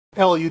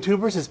Hello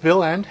YouTubers, it's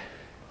Bill and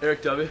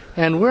Eric W.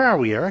 And where are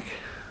we, Eric?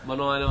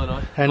 Monoline,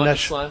 Illinois. And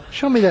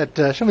show me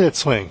that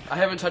swing. I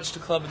haven't touched a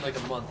club in like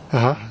a month.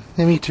 Yeah,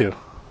 me too.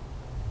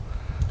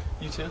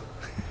 You too?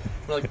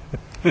 We're like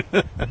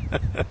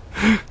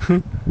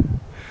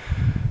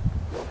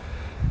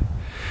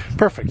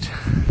perfect.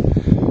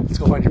 Let's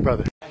go find your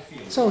brother.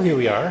 So here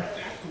we are,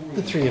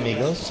 the three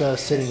amigos,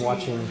 sitting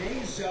watching.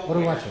 What are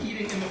we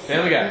watching?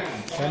 Family Guy.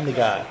 Family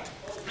Guy.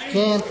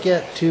 Can't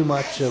get too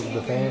much of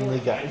the Family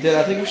Guy. Dad,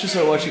 I think we should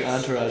start watching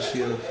Entourage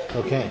together.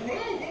 Okay.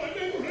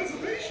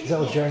 Is that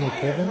with Jeremy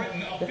Piven?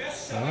 Yep.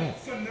 All right.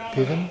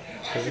 Piven.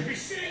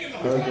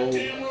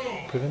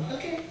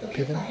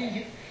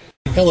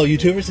 Hello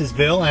YouTubers, it's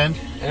Bill and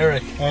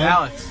Eric. And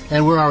Alex.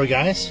 And where are we,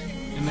 guys?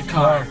 In the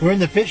car. We're in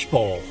the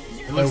fishbowl.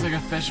 It looks like a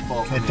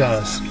fishbowl. It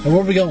does. And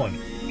where are we going?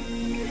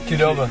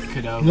 Qdoba.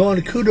 We're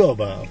going to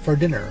Qdoba for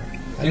dinner.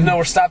 You know,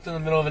 we're stopped in the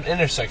middle of an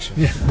intersection.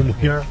 Yeah,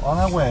 we're on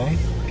our way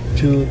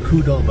to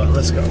Qdoba.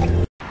 Let's go.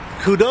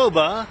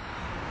 Qdoba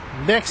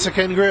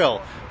Mexican Grill.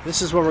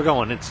 This is where we're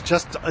going.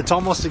 It's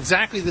almost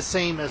exactly the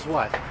same as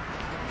what?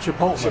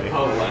 Chipotle.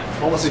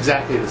 Almost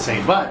exactly the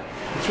same, but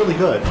it's really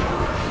good.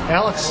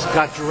 Alex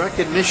got direct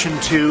admission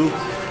to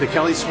the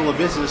Kelley School of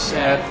Business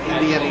at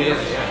Indiana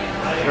University.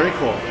 Very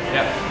cool.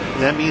 Yeah.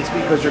 And that means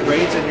because your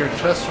grades and your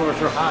test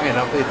scores are high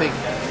enough, they think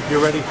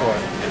you're ready for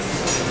it.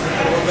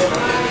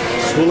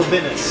 School of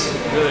Business.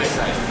 Really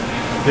excited.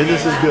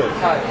 Business is good.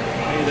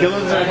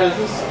 Killing their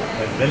business,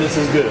 and business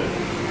is good.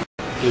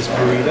 This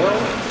burrito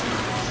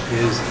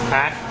is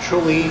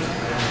actually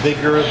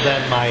bigger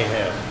than my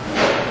head.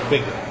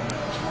 Bigger.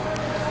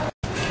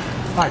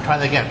 All right, try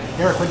that again.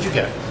 Eric, what'd you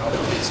get?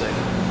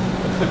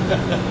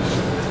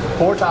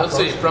 Four tacos. Let's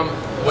see,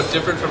 what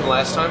different from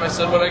last time I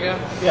said what I got?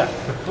 Yeah.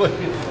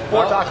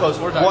 Four tacos,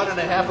 one and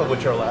a half of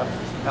which are left.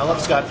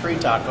 Alex got 3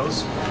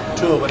 tacos,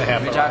 2 and a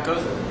half. 3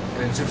 tacos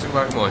and chips and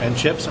guacamole. And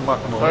chips and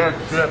guacamole.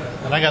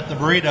 And I got the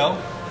burrito,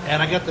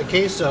 and I got the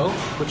queso,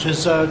 which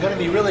is going to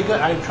be really good.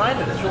 I've tried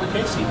it. It's really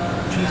tasty.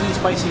 Cheesy,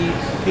 spicy,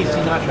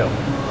 tasty nacho.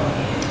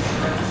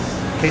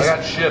 Queso. I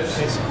got chips.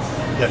 Queso.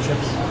 You got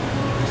chips.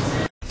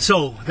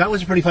 So, that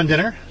was a pretty fun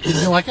dinner. Did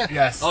you like it?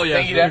 Yes. Oh, yeah.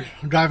 Thank you, Dad.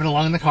 We're driving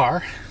along in the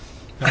car.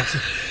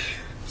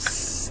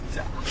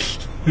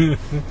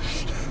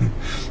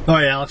 All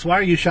right, Alex, why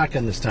are you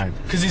shotgun this time?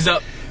 Because he's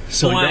up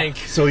blank.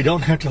 So we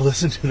don't have to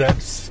listen to that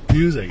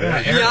music.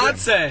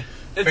 Beyonce.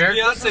 It's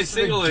Beyonce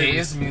single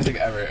ladies. Gayest music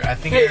ever. I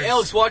think. Hey,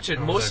 Alex, watch it.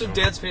 Most of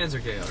Dad's fans are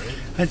gay, alright?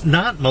 It's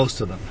not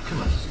most of them.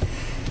 Come on.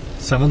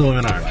 Some of the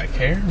women are. Do I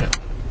care? No.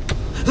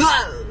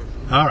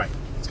 All right,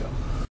 let's go.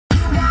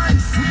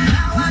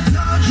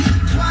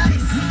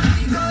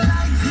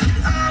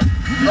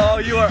 Oh,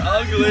 you are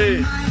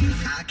ugly.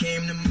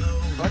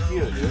 Fuck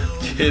you,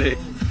 dude. Kidding.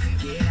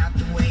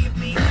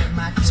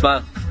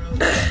 Smile.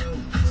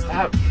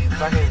 Stop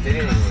fucking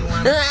videoing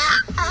me.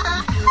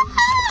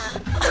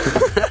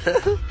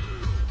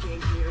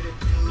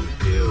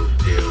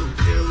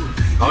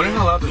 I wonder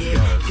how loud this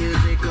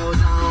goes.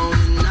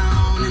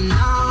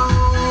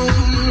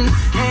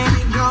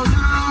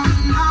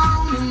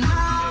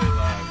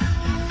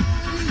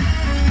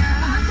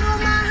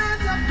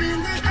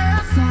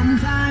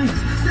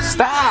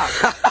 Stop!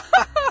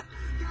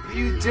 What are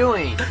you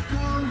doing?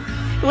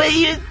 What are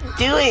you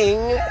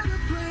doing?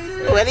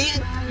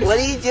 What are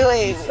you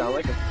doing? You sound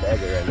like a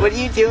beggar right now. What are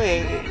you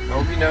doing? I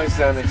hope you know you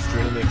sound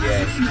extremely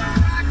gay.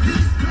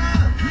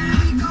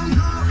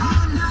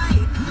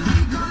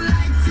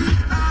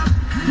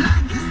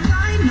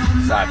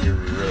 Stop, you're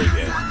really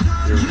gay.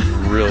 You're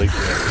really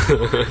gay.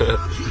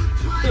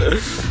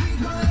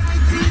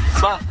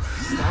 Smile.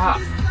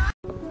 Stop.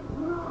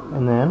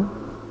 And then,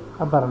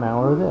 about an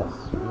hour of this.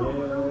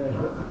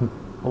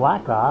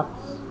 Black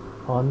Ops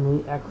on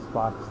the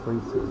Xbox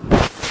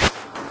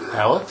 360.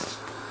 Alex,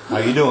 how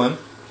you doing?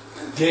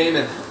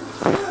 Gaming.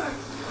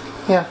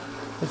 Yeah,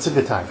 it's a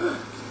good time.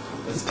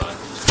 It's fine.